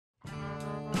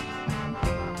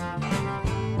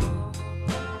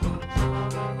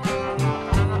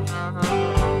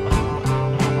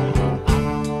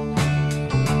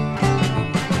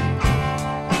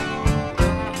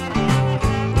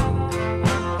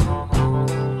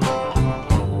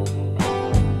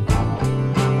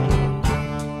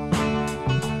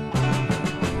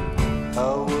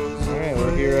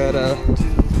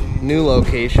new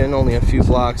location, only a few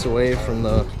blocks away from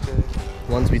the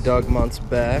ones we dug months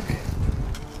back.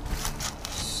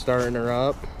 Starting her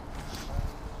up.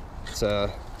 It's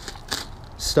a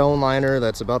stone liner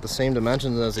that's about the same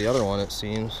dimensions as the other one, it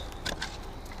seems.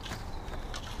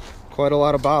 Quite a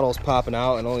lot of bottles popping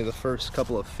out in only the first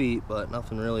couple of feet, but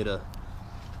nothing really to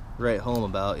write home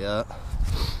about yet.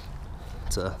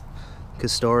 It's a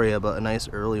Castoria, but a nice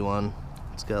early one.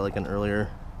 It's got like an earlier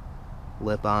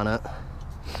lip on it.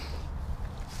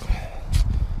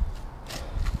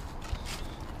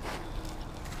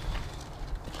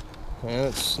 And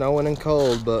it's snowing and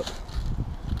cold, but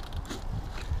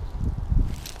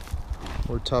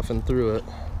we're toughing through it.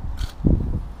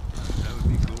 That would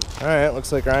be cool. Alright,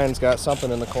 looks like Ryan's got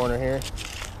something in the corner here.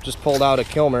 Just pulled out a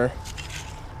Kilmer.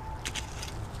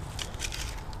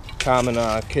 Common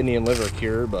kidney and liver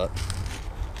cure, but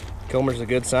Kilmer's a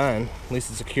good sign. At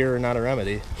least it's a cure, not a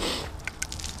remedy.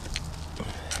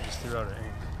 Just threw out an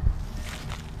ink.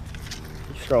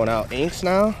 You're throwing out inks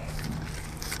now?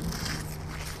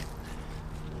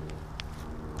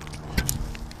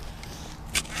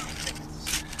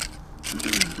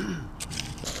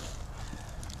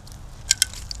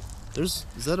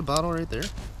 Is that a bottle right there?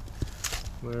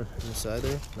 Where? On the side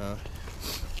there? No.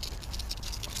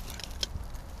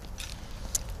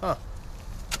 Huh.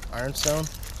 Ironstone.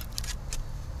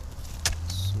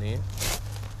 It's neat.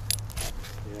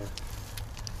 Yeah.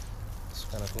 It's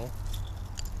kind of cool.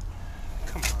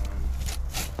 Come on.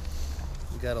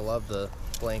 You gotta love the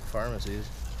blank pharmacies.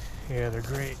 Yeah, they're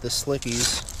great. The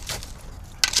slickies.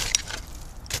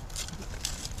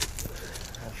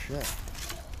 Oh shit.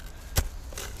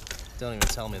 Don't even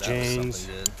tell me that Jane's. was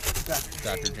something good.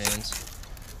 Dr. Jane's.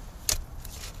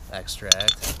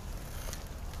 Extract.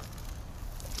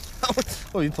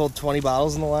 Oh, you pulled 20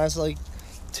 bottles in the last like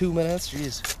 2 minutes?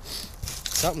 Jeez.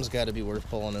 Something's got to be worth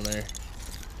pulling in there.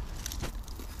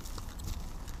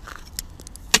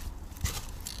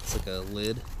 It's like a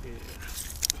lid. Yeah.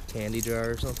 Candy jar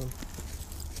or something.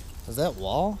 Is that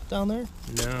wall down there?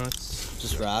 No, it's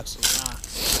Just rocks.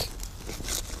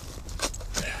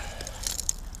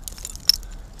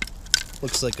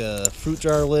 Looks like a fruit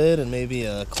jar lid and maybe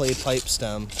a clay pipe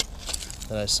stem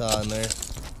that I saw in there.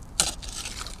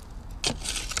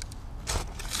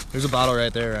 There's a bottle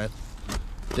right there, right?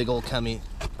 Big old chemi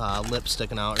lip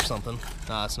sticking out or something.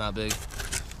 Nah, it's not big.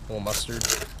 A little mustard.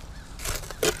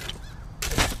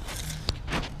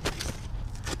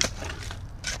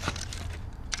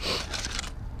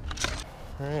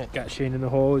 Alright. got Shayne in the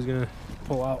hole. He's gonna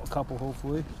pull out a couple,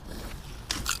 hopefully.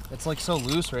 It's like so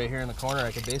loose right here in the corner,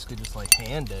 I could basically just like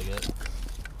hand dig it.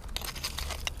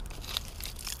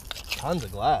 Tons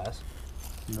of glass.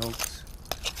 Notes.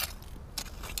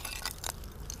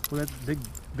 Well, that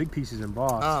big piece is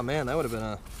embossed. Oh man, that would have been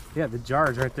a Yeah, the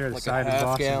jar's right there. The like side a half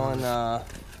embossing. gallon.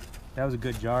 That was a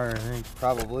good jar, I think.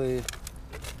 Probably.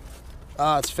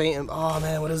 Ah, it's faint. Oh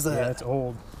man, what is that? Yeah, it's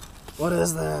old. What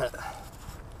is that?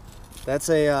 That's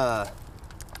a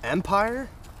Empire.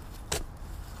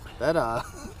 That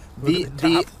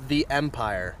the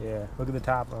Empire. Yeah, look at the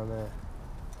top on that.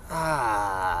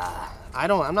 Ah,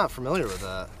 I'm not familiar with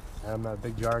that. I'm not a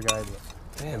big jar guy, but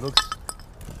Damn. it looks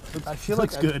I feel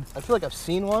looks like good. I feel like I've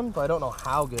seen one, but I don't know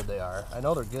how good they are. I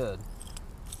know they're good.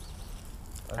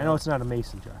 I know it's not a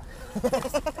mason jar.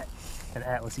 An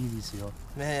Atlas Easy Seal.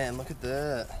 Man, look at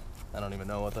that. I don't even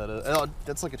know what that is. Oh,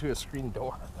 that's like a screen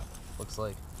door. Looks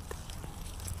like.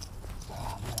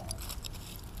 Oh, man.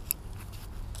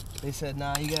 They said,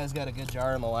 nah, you guys got a good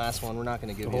jar in the last one. We're not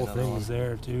going to give The you whole another thing one. was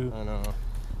there too. I know.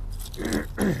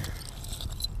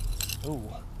 Ooh.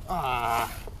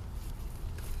 Ah.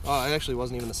 Oh, it actually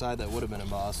wasn't even the side that would have been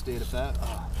embossed, dude. If that.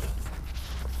 Oh.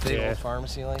 Big Yeah. old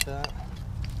pharmacy like that.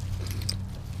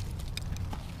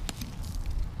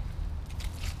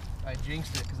 I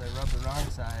jinxed it because I rubbed the wrong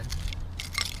side.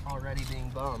 Already being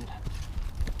bummed.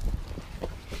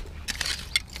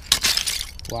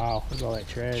 Wow, look at all that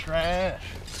trash. Trash.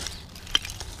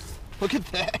 Look at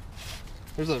that.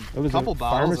 There's a There was couple a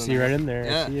bottles pharmacy in there. right in there.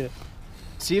 Yeah. I see it.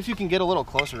 See if you can get a little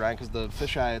closer, Ryan, because the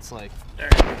fisheye, it's like.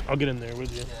 I'll get in there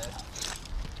with you. Yeah.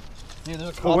 Dude, there's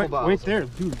a couple Oh, wait bottles. there,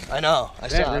 dude. I know. I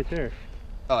That saw right it. there.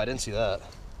 Oh, I didn't see that.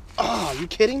 Oh, are you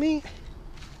kidding me?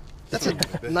 That's a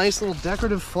nice little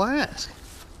decorative flask.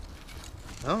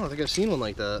 I don't think I've seen one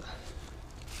like that.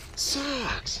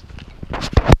 Sucks.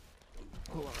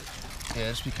 Hold on. Yeah,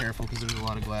 just be careful because there's a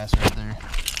lot of glass right there.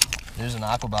 There's an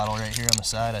aqua bottle right here on the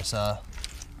side I saw.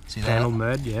 See that? Panel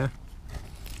med, yeah.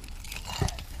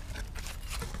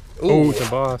 Ooh. Oh, it's a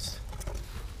boss.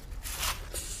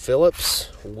 Phillips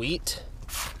wheat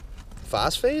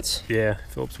phosphates? Yeah,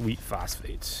 Phillips wheat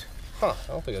phosphates. Huh,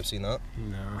 I don't think I've seen that.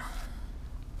 No.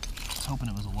 was hoping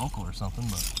it was a local or something,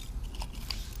 but.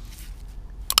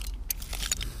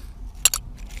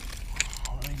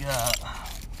 What do we got?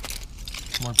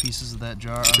 More pieces of that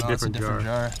jar. It's oh, a no, different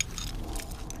jar.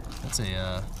 That's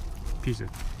a piece of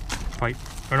pipe.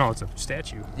 Or no, it's a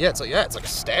statue. Yeah, it's like a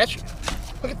statue.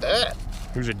 Look at that.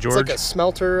 Who's it, George? It's like a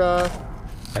smelter.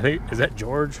 I think, is that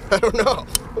George? I don't know.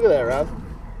 Look at that, Rob.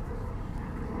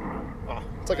 Oh,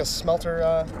 it's like a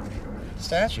smelter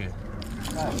statue.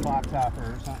 A clock topper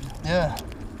or something. Yeah.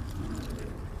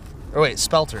 Or wait,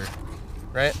 spelter,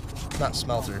 right? Not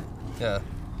smelter. Yeah.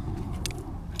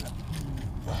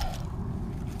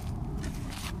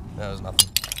 That was nothing.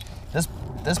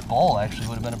 This bowl actually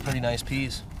would have been a pretty nice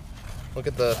piece. Look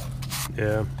at the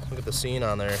scene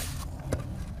on there.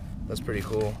 That's pretty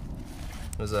cool.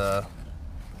 There's a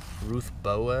Ruth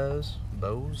Boaz.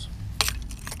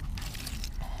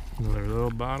 Another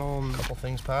little bottle. A couple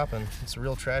things popping. It's a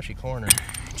real trashy corner.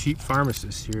 Cheap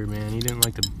pharmacist here, man. He didn't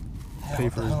like to pay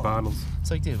for his bottles. It's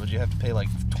like, dude, would you have to pay like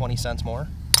 20 cents more?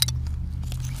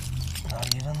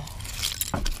 Not even.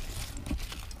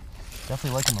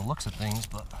 Definitely liking the looks of things,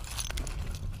 but.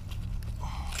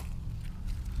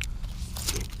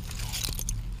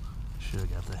 Should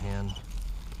have got the hand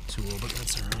tool, but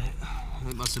that's alright.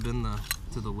 That must have been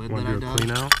to the lid that I done.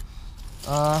 Clean out?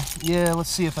 Yeah, let's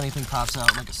see if anything pops out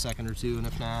in like a second or two, and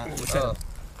if not, what's that?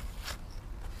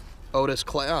 Otis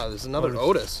clay. Oh, there's another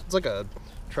Otis. It's like a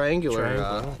triangular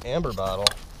amber bottle.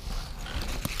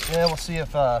 Yeah, we'll see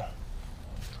if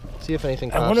anything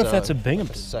pops out. I wonder if that's a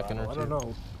Binghamton second bottle. or two. I don't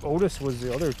know. Otis was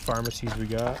the other pharmacies we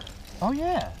got. Oh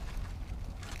yeah.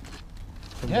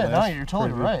 Yeah, no, you're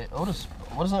totally right. Otis.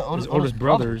 What is that? Otis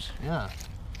Brothers. Yeah.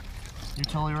 You're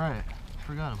totally right.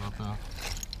 Forgot about that.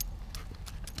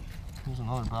 There's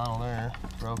another bottle there,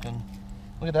 broken.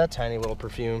 Look at that tiny little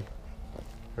perfume.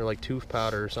 Or like tooth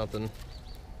powder or something.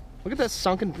 Look at that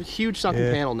huge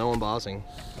sunken panel, no embossing.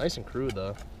 Nice and crude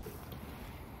though.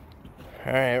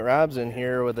 All right, Rob's in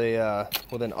here with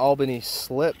an Albany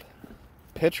slip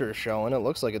picture showing. It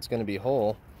looks like it's going to be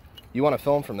whole. You want to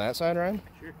film from that side, Ryan?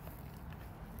 Sure.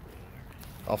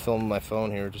 I'll film my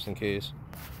phone here just in case.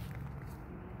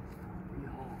 No,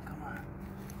 come on.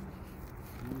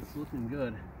 It's looking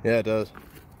good. Yeah, it does.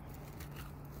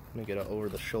 Let me get an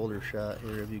over-the-shoulder shot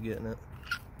here of you getting it.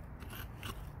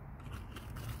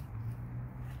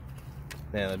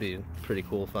 Man, that'd be a pretty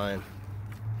cool find.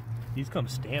 These come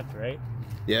stamped, right?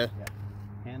 Yeah? Yeah.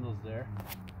 Handle's there.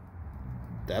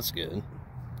 That's good.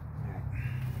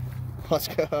 Let's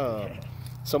go. Yeah.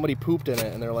 Somebody pooped in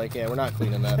it and they're like, yeah, we're not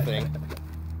cleaning that thing.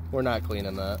 We're not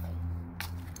cleaning that.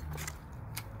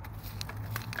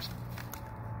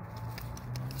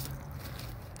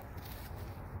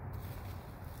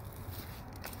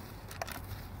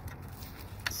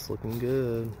 It's looking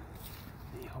good.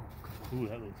 Ooh,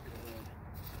 that looks good.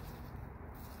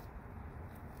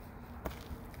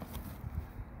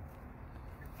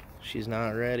 She's not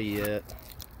ready yet.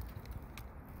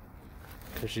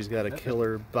 Because she's got a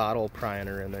killer bottle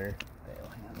primer in there.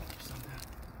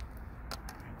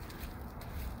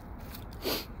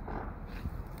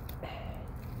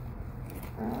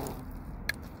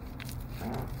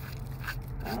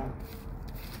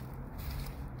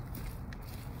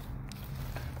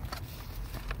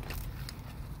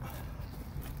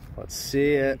 Let's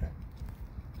see it.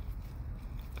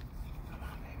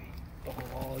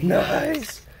 Oh,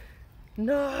 nice!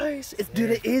 Nice!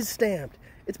 Dude, it is stamped.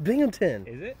 It's Binghamton.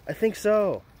 Is it? I think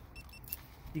so.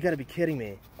 You gotta be kidding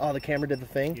me. Oh, the camera did the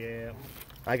thing? Yeah.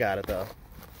 I got it though.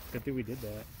 Good thing we did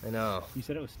that. I know. You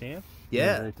said it was stamped?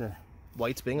 Yeah. Right there.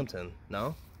 White's Binghamton.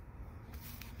 No?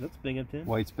 That's Binghamton.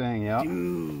 White's Bang, yeah.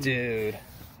 Dude.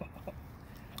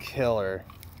 Killer.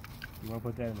 You want to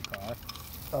put that in the car?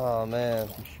 Oh, man.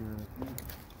 For sure.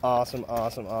 Awesome,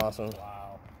 awesome, awesome.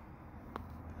 Wow.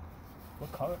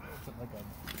 What color? Is it like a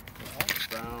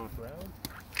Brown. brown?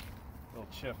 Little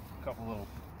chip, a couple little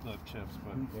chips,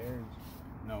 but Who cares?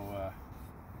 no,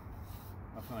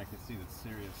 nothing I can see that's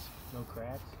serious. No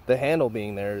cracks? The handle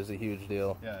being there is a huge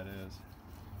deal. Yeah, it is.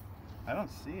 I don't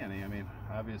see any. I mean,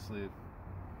 obviously,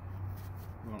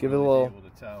 we won't Give it a really little- be able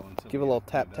to tell until Give it a we little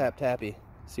do tap, that. tap, tappy.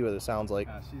 See what it sounds like.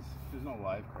 There's no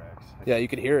live cracks. Yeah, you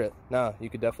could hear it. No, you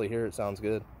could definitely hear it. Sounds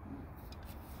good.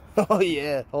 Oh,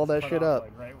 yeah. Hold that shit up.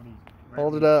 Like right when he,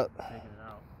 Hold it up. taking it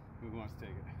out. Who wants to take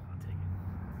it? I'll take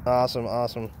it. Awesome,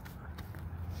 awesome.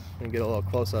 Let me get a little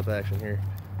close-up action here.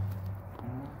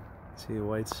 See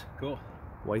White's Cool.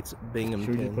 Binghamton.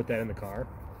 Should we just put that in the car?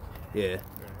 Yeah.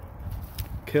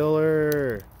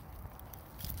 Killer.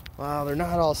 Wow, they're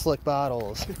not all slick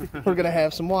bottles. We're gonna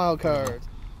have some wild cards.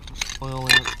 Oil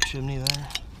lamp chimney there.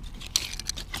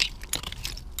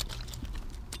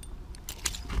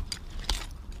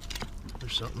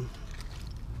 something.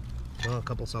 Oh, a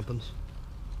couple somethings.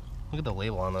 Look at the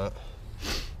label on that.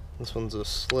 This one's a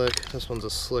slick. This one's a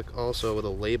slick also with a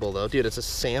label though. Dude, it's a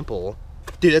sample.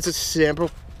 Dude, it's a sample.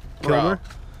 Bro.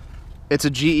 It's a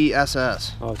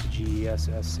GESS. Oh, it's a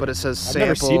GESS. But it says I've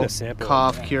never seen a sample, sample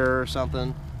cough like that. cure or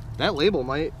something. That label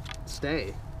might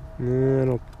stay. I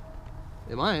don't.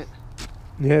 It might.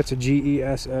 Yeah, it's a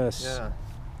GESS. Yeah.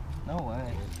 No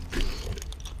way.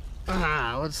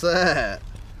 Ah, what's that?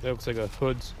 That looks like a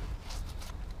Hood's.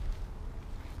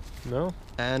 No?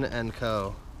 N &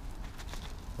 Co.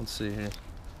 Let's see here.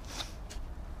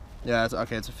 Yeah, it's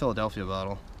okay. It's a Philadelphia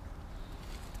bottle.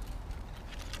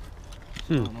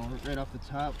 I don't know right off the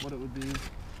top what it would be.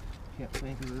 Can't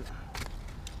think of it.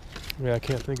 Yeah, I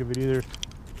can't think of it either.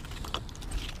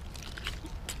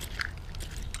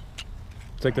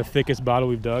 It's like the thickest bottle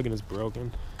we've dug and it's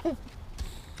broken.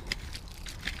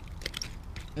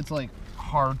 It's like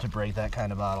hard to break that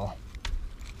kind of bottle.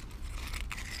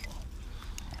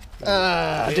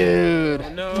 Ah, dude.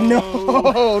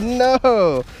 No.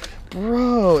 No.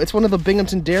 Bro, it's one of the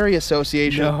Binghamton Dairy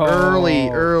Association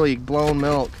early blown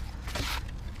milk.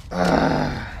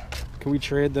 Ah. Can we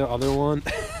trade the other one?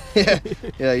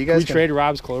 Yeah, you guys Can we trade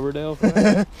Rob's Cloverdale for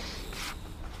that?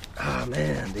 Oh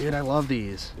man, dude, I love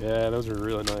these. Yeah, those are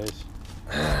really nice.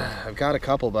 I've got a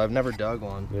couple, but I've never dug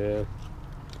one. Yeah.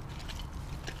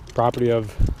 Property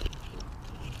of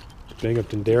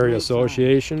Binghamton Dairy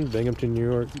Association, Binghamton, New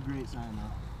York. It's a great sign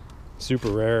though. Super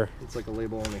rare. It's like a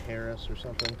label only Harris or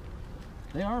something.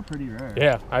 They are pretty rare.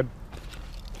 Yeah,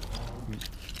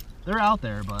 They're out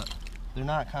there, but they're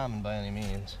not common by any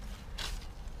means.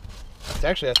 It's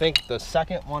actually, I think, the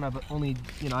second one I've only,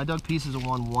 I dug pieces of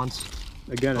one once.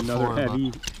 again another before,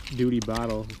 heavy duty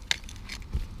bottle.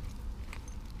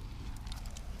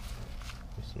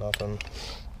 It's nothing.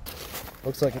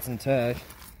 Looks like it's intact.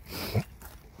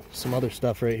 Some other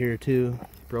stuff right here too.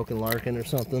 Broken Larkin or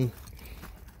something.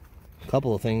 A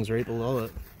couple of things right below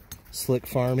it. Slick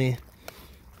Farmy.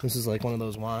 This is like one of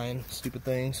those wine stupid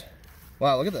things.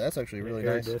 Wow, look at that. That's actually really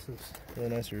nice. Really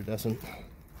nice iridescent.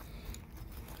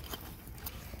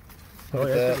 Oh, Look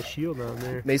at that's that. a shield on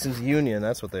there. Mason's Union,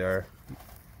 that's what they are.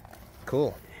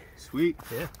 Cool. Sweet.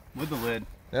 Yeah. With the lid.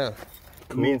 Yeah. It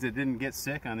Cool. means it didn't get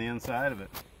sick on the inside of it.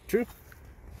 True.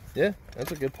 Yeah,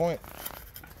 that's a good point.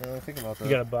 I don't really think about that.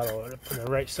 You got a bottle on the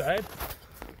right side.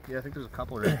 Yeah, I think there's a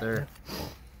couple right there.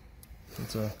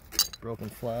 It's a broken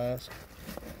flask.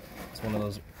 It's one of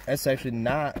those. That's actually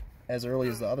not as early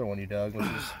as the other one you dug, which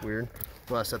is weird.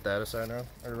 Well, I set that aside now.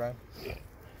 Or Ryan? Yeah.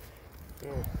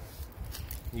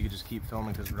 You could just keep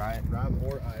filming because Rob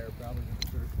or I are probably going to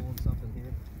start pulling something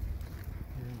here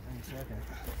in any second.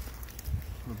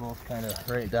 We're both kind of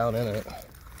right down in it.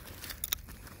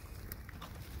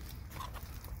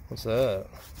 What's that?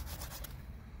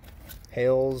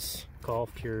 Hales.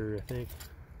 Golf cure, I think.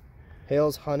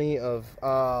 Hales honey of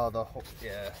the whole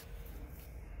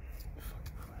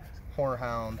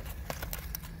Whorehound.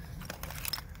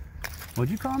 What'd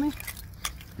you call me?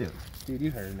 Dude,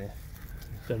 you heard me.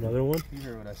 Is that another one? You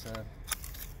heard what I said.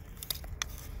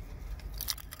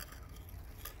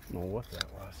 I don't know what that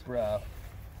was. Bro.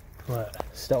 What?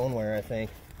 Stoneware, I think.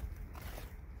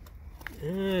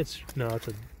 It's a.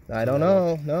 I don't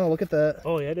know. No, look at that.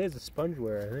 Oh yeah, it is a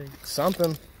spongeware, I think.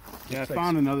 Something. Yeah, I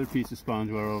found another piece of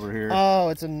spongeware over here. Oh,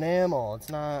 it's enamel. It's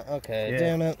not. Okay, Yeah.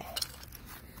 damn it.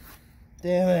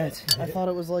 Damn it. I thought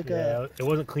it was like Yeah, it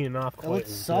wasn't cleaning off It quite. looked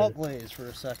as salt good. glazed for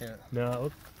a second. No, it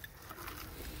looked,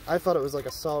 I thought it was like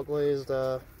a salt glazed,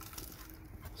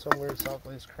 some weird salt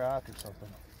glazed crock or something.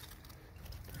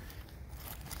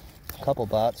 Couple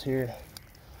bots here.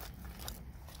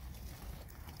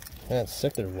 Man, it's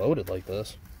sick they're loaded like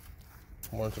this.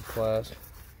 Warranted class.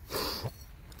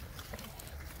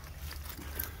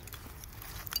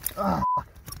 Ah,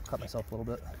 cut myself a little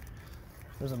bit.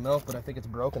 There's a milk, but I think it's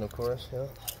broken, of course. Yeah.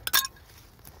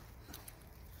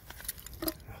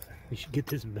 we should get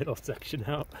this middle section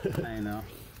out. I know.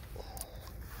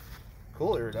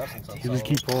 Cool iridescence on You some just of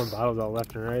keep them. pulling bottles out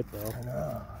left and right, though. I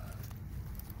know.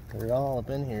 They're all up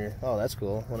in here. Oh, that's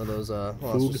cool. One of those, well,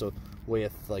 it's Food. just a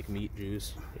Wyeth, like, meat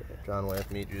juice. Yeah. John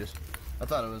Wyeth meat juice. I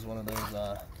thought it was one of those,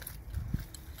 I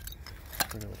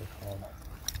forget what they're called.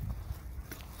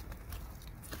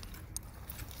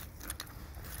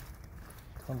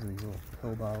 Tons of these little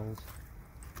pill bottles.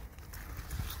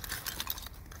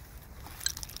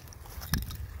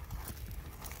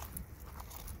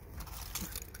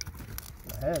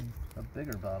 I had a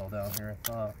bigger bottle down here, I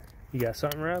thought. You got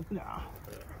something, Rob? No.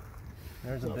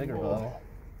 There's a bigger bottle.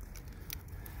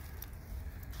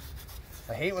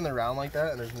 I hate when they're round like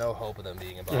that and there's no hope of them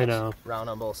being a box. I know. Round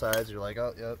on both sides, you're like,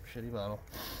 oh, yep, shitty bottle.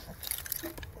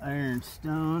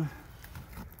 Ironstone.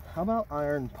 How about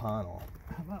iron panel?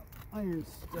 How about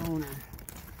Ironstoner?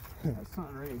 Got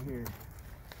something right here.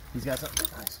 He's got something.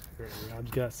 Nice.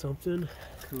 Rob's got something.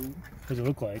 Cool. What does it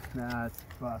look like? Nah, it's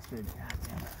busted. God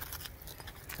damn it.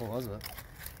 What was it?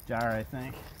 Jar, I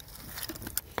think.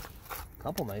 A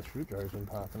couple nice fruit jars been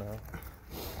popping out.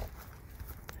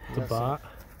 It's a bot.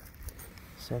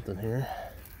 Something here.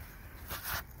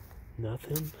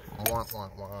 Nothing. Wah, wah,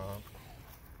 wah.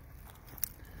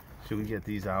 Should we get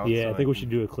these out? Yeah, so I think we should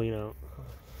do a clean out.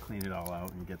 Clean it all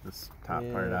out and get this top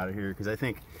part out of here, because I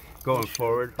think going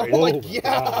forward. Oh my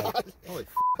god!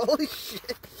 Holy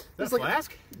shit! Is that a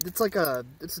flask? It's a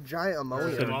giant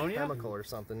ammonia chemical or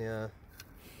something. Yeah.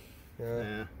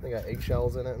 Yeah. They got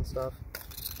eggshells in it and stuff.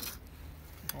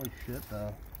 Holy shit,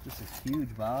 though! Just a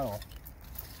huge bottle.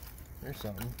 There's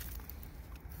something.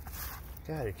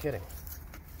 God, you're kidding.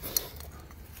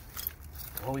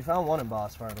 Well, we found one in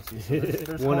Boss Pharmacy. So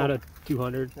there's one hope. out of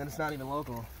 200. And it's not even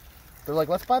local. They're like,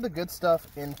 let's buy the good stuff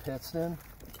in Pittston.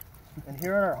 And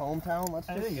here in our hometown, let's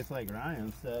just... I think it's like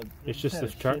Ryan said. It's just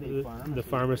the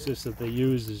pharmacist that they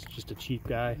use is just a cheap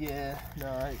guy. Yeah, no,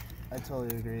 I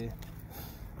totally agree.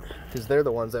 Because they're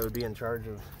the ones that would be in charge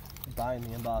of buying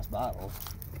the embossed bottles.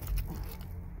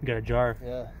 You got a jar.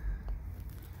 Yeah.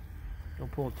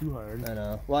 Don't pull it too hard. I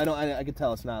know. Well, I could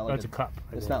tell it's not like it's a cup.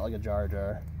 It's not like a jar.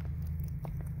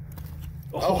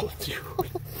 Oh, dude.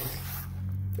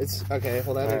 It's okay.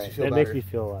 Well, that makes you feel better. That makes me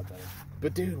feel a lot better.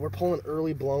 But dude, we're pulling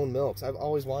early blown milks. I've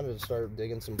always wanted to start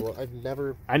digging some blow. I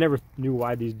never knew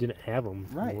why these didn't have them.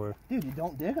 Right, anymore. Dude, you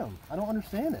don't dig them. I don't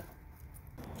understand it.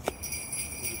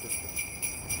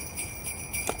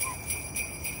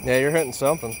 Yeah, you're hitting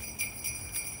something.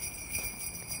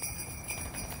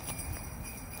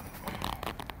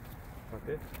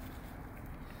 Okay.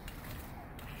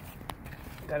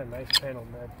 Got a nice panel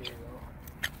med here though.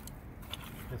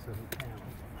 This isn't panel.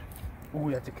 Ooh,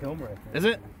 that's a Kilmer, I think. Is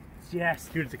it? Yes,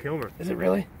 dude, it's a Kilmer. Is it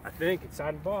really? I think it's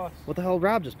signed Boss. What the hell did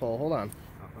Rob just pull? Hold on.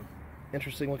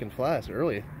 Interesting looking flask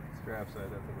early. Scrap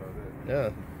side, that's about it.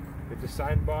 Yeah. It's a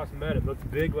signed Boss med. It looks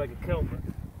big like a Kilmer.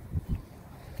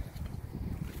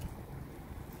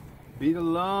 Beat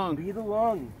along. Beat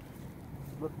along.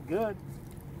 Looking good.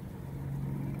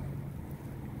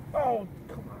 Oh,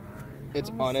 come on. It's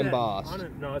unembossed.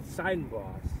 No, it's signed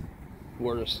Boss.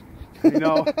 Worse. You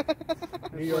know,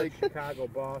 New York, Chicago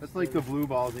Boss. it's like the blue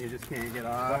balls that you just can't get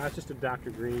off. Well, that's just a Dr.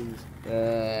 Green's.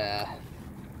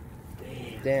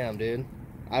 Damn, dude.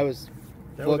 I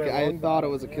thought it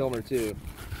was a Kilmer too.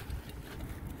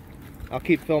 I'll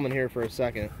keep filming here for a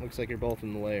second. Looks like you're both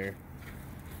in the layer.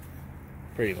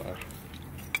 Pretty much.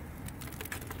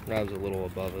 Rob's a little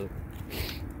above it.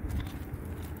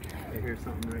 I hear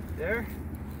something right there.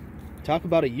 Talk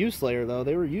about a use layer though.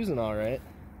 They were using alright.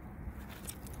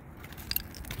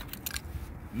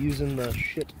 Using the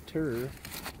shit tur.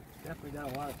 Definitely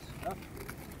got a lot of stuff.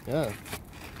 Yeah.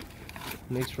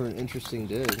 Makes for an interesting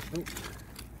dig.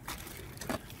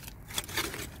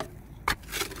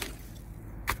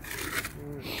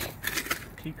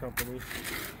 Tea company.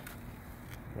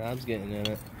 Rob's getting in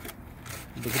it.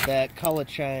 Look at that color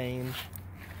change.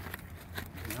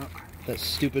 Yep. That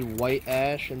stupid white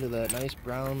ash into that nice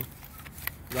brown,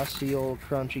 rusty old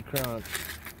crunchy crunch.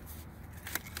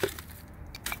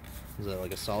 Is that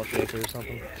like a salt shaker or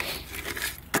something?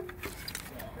 Yeah.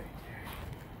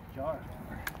 Jar.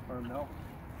 Or milk.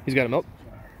 He's got a milk?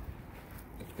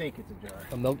 I think it's a jar.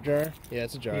 A milk jar? Yeah,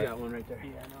 it's a jar. You got one right there.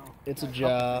 Yeah, I know. It's a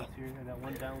jar. I got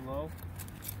one down low.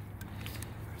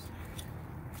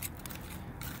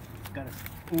 Got a...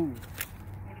 Ooh.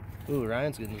 Ooh,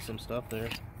 Ryan's getting some stuff there.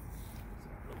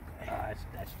 That's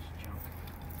just junk.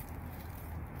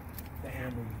 The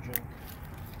handle's junk.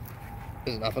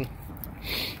 There's nothing.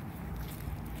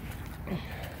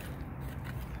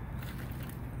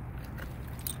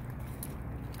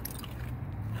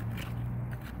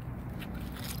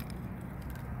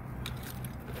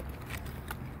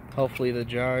 Hopefully the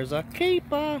jar's a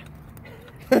keeper.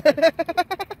 You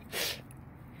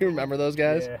remember those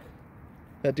guys? Yeah.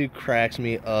 That dude cracks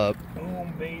me up.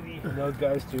 Boom, baby. And those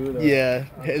guys too. Though. Yeah,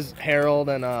 his Harold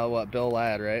and Bill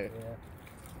Ladd, right? Yeah.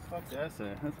 Fuck that's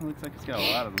it. That looks like it's got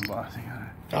a lot of embossing on it.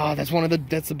 Oh, that's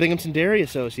the Binghamton Dairy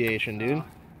Association, dude.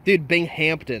 Dude,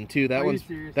 Binghampton too. That one's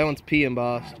P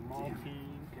embossed.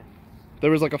 There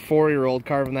was like a 4-year-old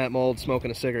carving that mold, smoking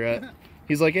a cigarette.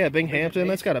 He's like, yeah, Binghampton,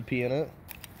 that's got a P in it.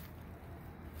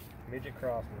 Midget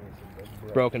cross.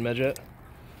 Broken midget.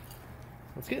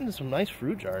 Let's get into some nice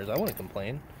fruit jars. I wouldn't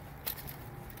complain.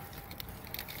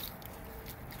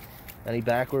 Any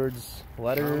backwards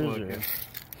letters? Or...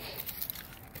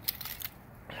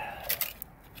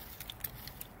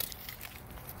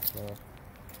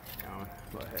 now.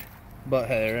 But hey. But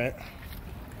hey, right?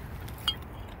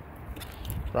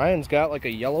 Ryan's got like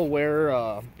a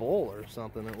yellowware bowl or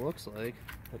something. It looks like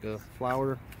a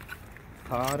flower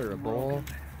pot or a bowl.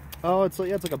 Oh, it's like,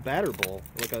 yeah, it's like a batter bowl,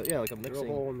 like a like a mixing. Drill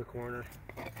hole in the corner.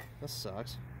 That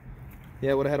sucks.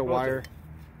 Yeah, it would have had a wire.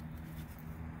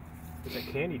 It's a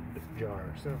candy jar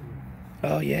or something.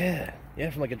 Oh yeah, yeah,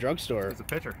 from like a drugstore. It's a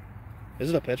pitcher. Is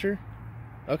it a pitcher?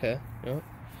 Okay. Yeah.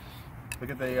 Look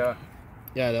at the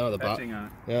Yeah, I know the etching on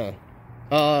it. Yeah.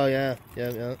 Oh yeah,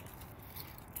 yeah.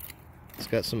 It's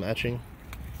got some etching.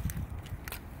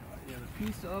 Yeah, the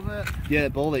piece of it. Yeah, the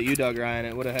bowl that you dug, Ryan,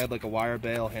 it would have had like a wire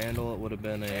bale handle. It would have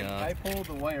been a. I pulled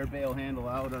the wire bale handle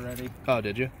out already. Oh,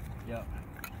 did you? Yep.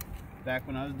 Back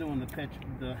when I was doing the pitch,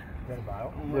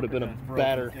 would have been a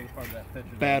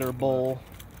batter bowl.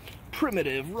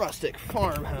 Primitive rustic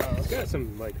farmhouse. It's got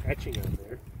some like etching on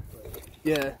there.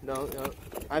 Yeah, no,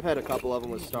 I've had a couple of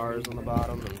them with stars on the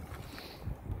bottom, and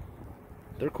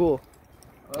they're cool.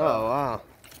 Oh wow,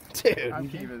 dude! I'm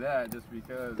keeping that just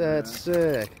because. That's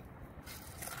sick.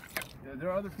 Yeah, there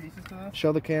are other pieces to this.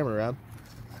 Show the camera, Rob.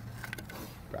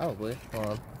 Probably. Hold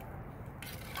on.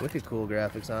 Wicked cool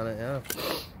graphics on it, yeah.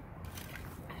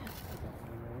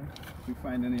 If we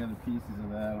find any other pieces of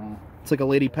that, I'll It's like a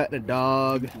lady petting a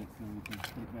dog. we can put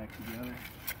it back together.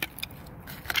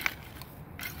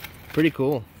 Pretty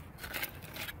cool.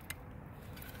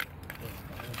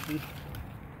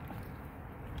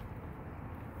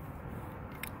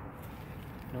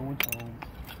 No one's home.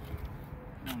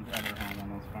 No one's ever home on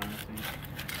those pharmacies.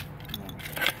 No.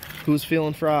 Who's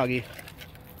feeling froggy?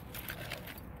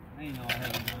 I know I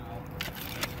haven't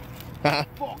Haha.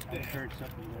 Fuck, I heard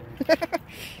something there.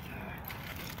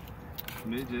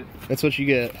 Midget. That's what you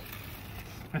get.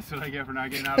 That's what I get for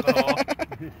not getting out of the hole.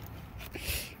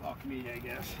 Fuck me, I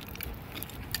guess.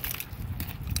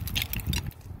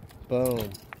 Boom.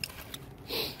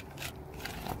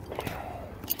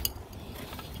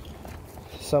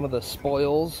 Some of the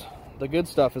spoils. The good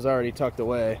stuff is already tucked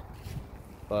away.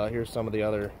 Here's some of the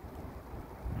other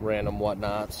random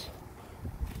whatnots.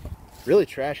 Really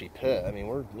trashy pit. I mean,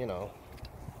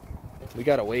 we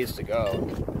got a ways to go.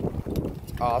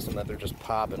 It's awesome that they're just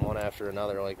popping one after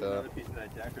another like that. Another piece of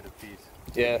that decorative piece.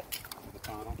 Yeah. The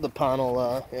panel. The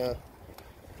panel, yeah.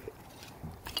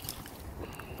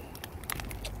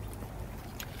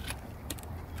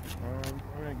 I'm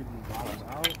gonna get these bottles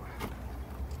out.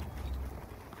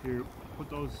 Here, put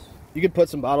those. You could put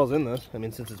some bottles in this. I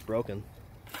mean, since it's broken.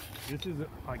 This is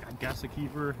like, I guess, a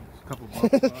keeper. It's a couple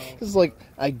bucks. This is like,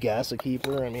 I guess, a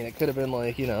keeper. I mean, it could have been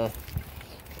like,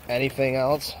 anything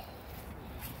else.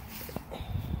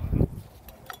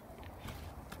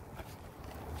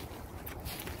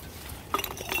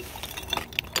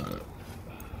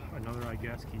 Another, I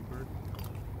guess, keeper.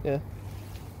 Yeah.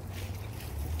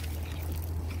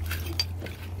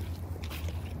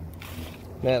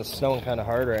 Man, it's snowing kind of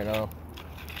hard right now.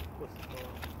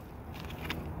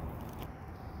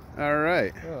 All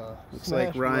right. Oh, Looks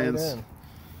like Ryan's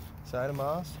side of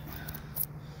moss.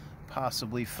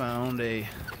 Possibly found a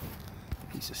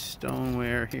piece of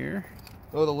stoneware here.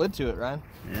 Oh, the lid to it, Ryan.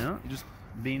 Yeah, just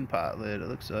bean pot lid, it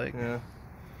looks like. Yeah.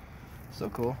 So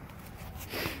cool.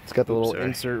 It's got the Oops, little sorry.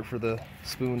 insert for the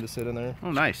spoon to sit in there.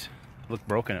 Oh, nice. Looked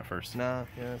broken at first. Nah,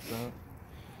 yeah, it's not.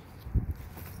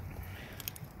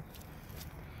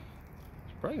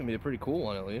 It's probably gonna be a pretty cool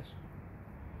one at least.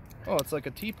 Oh, it's like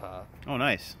a teapot. Oh,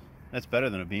 nice. That's better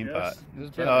than a bean pot.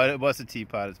 It's better. Oh, it was a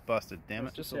teapot. It's busted. Damn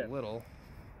It's it. just a little.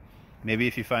 Maybe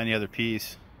if you find the other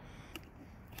piece.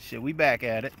 Shit, we back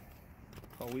at it.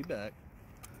 Oh, we back.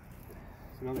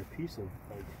 It's another piece of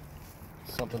like.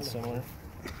 Something similar.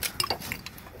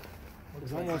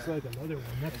 It's almost like another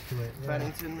one next to it. Yeah.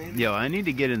 Bennington, maybe? Yo, I need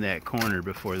to get in that corner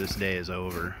before this day is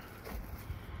over.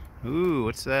 Ooh,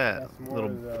 what's that? That's more Little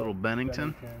of the little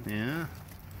Bennington? Bennington.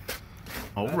 Yeah.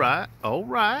 All right, all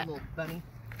right. Little Benny.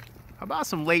 How about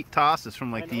some late tosses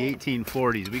from like the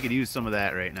 1840s? We could use some of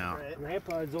that right now.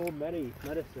 Grandpa's old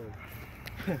medicine.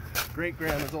 Great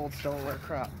grandma's old stoneware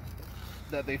crop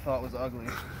that they thought was ugly.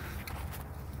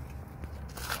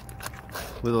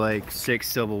 With like 6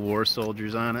 Civil War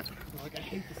soldiers on it. Like, I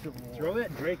hate the Civil War. Throw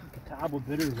that Drake and Catawba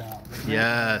bitters out.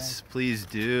 Yes, please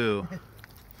do.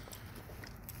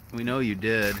 We know you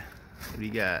did. What do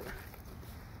you got?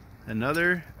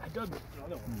 Another I dug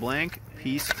another one. blank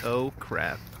piece of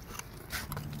crap.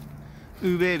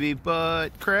 Ooh, baby,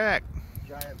 butt crack.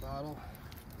 Giant bottle.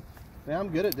 Man, I'm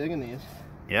good at digging these.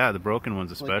 Yeah, the broken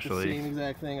ones It's like the especially. same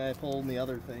exact thing I pulled in the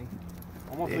other thing.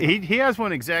 Almost like He has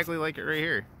one exactly like it right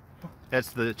here. That's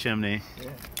the chimney. Yeah,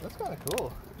 that's kind of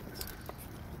cool.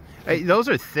 Hey, those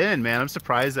are thin, man. I'm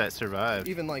surprised that survived.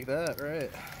 Even like that,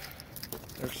 right?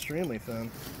 They're extremely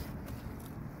thin.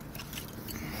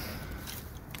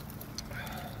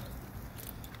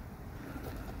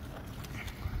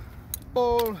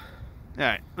 Oh.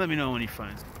 Alright, let me know when you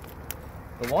find it.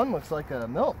 The one looks like a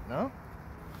milk, no?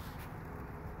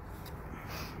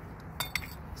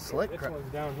 Slick. This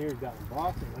one's down here got in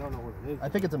boxing. I don't know what it is. I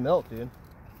think it's a milk, dude.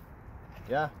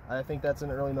 Yeah, I think that's an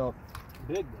early milk.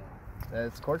 Big though.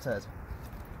 It's quartz heads.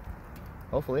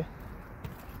 Hopefully.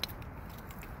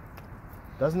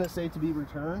 Doesn't it say to be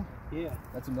returned? Yeah.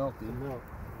 That's a milk, dude. It's a milk.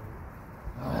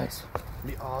 Nice. It'd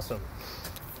be awesome.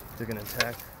 They're gonna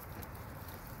attack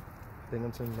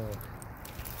Binghamton milk.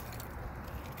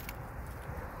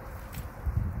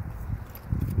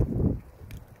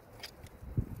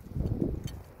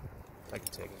 I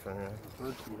can take it from here.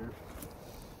 Bird feeder.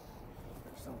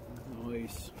 Or something.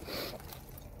 Nice.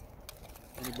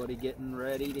 Anybody getting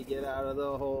ready to get out of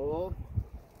the hole?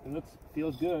 It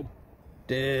feels good.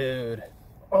 Dude.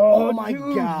 Oh my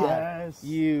dude, god. Yes.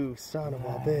 You son of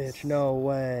a bitch. No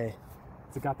way.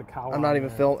 It's got the cow. I'm not even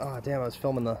filming. Oh, damn. I was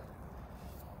filming the.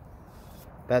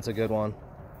 That's a good one.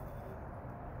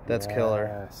 That's killer.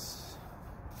 Yes.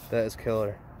 That is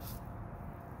killer.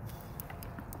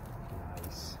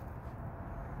 Nice.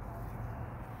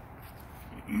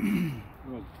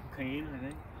 Cocaine, I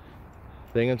think.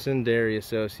 Binghamton Dairy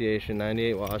Association,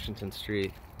 98 Washington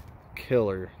Street.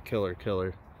 Killer, killer,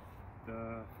 killer.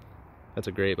 That's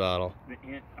a great bottle. The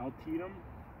Antietam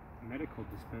Medical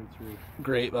Dispensary.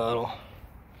 Great bottle.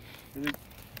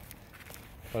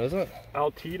 What is it?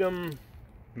 Antietam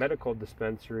Medical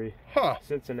Dispensary. Huh.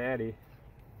 Cincinnati.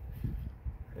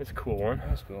 It's a cool one.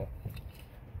 That's cool.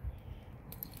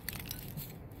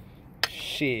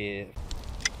 Shit.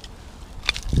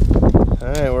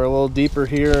 Alright, we're a little deeper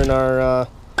here in our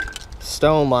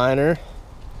stone liner.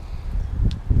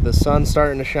 The sun's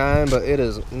starting to shine, but it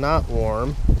is not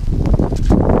warm.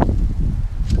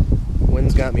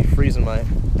 Wind's got me freezing my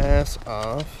ass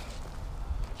off.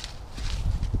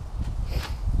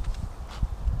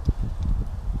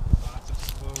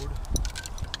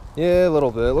 Yeah, a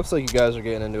little bit. Looks like you guys are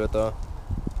getting into it though.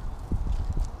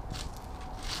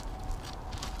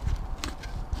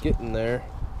 Getting there.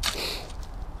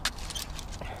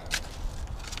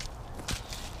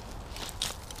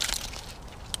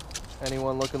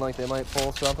 Anyone looking like they might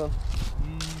pull something?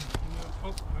 Oh,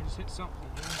 I just hit something.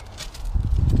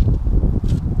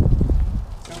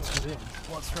 Sounds big.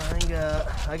 Let's try and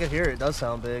get. I can hear it. It does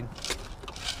sound big.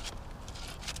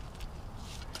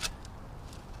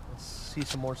 Let's see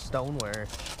some more stoneware.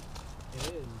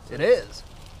 It is. It is.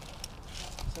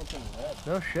 Something red.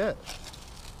 No shit.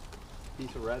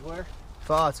 Piece of redware?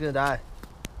 Oh, it's gonna die.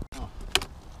 Oh.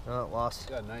 Oh, it lost.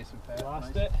 Got nice and fat.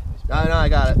 Lost nice, it? No, I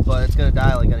got it, but it's gonna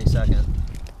die like any second.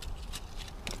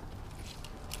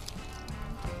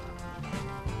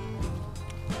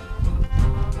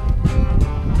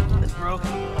 It's broken.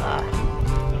 Ah.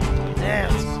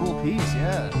 Damn, it's a cool piece,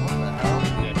 yeah. What the hell?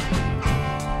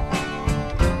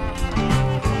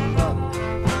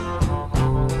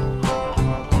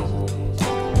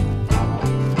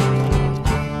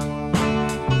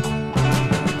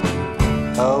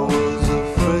 I was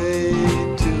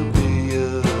afraid to be a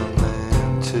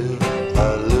man till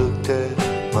I looked at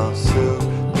myself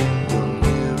in the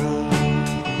mirror.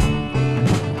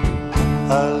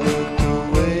 I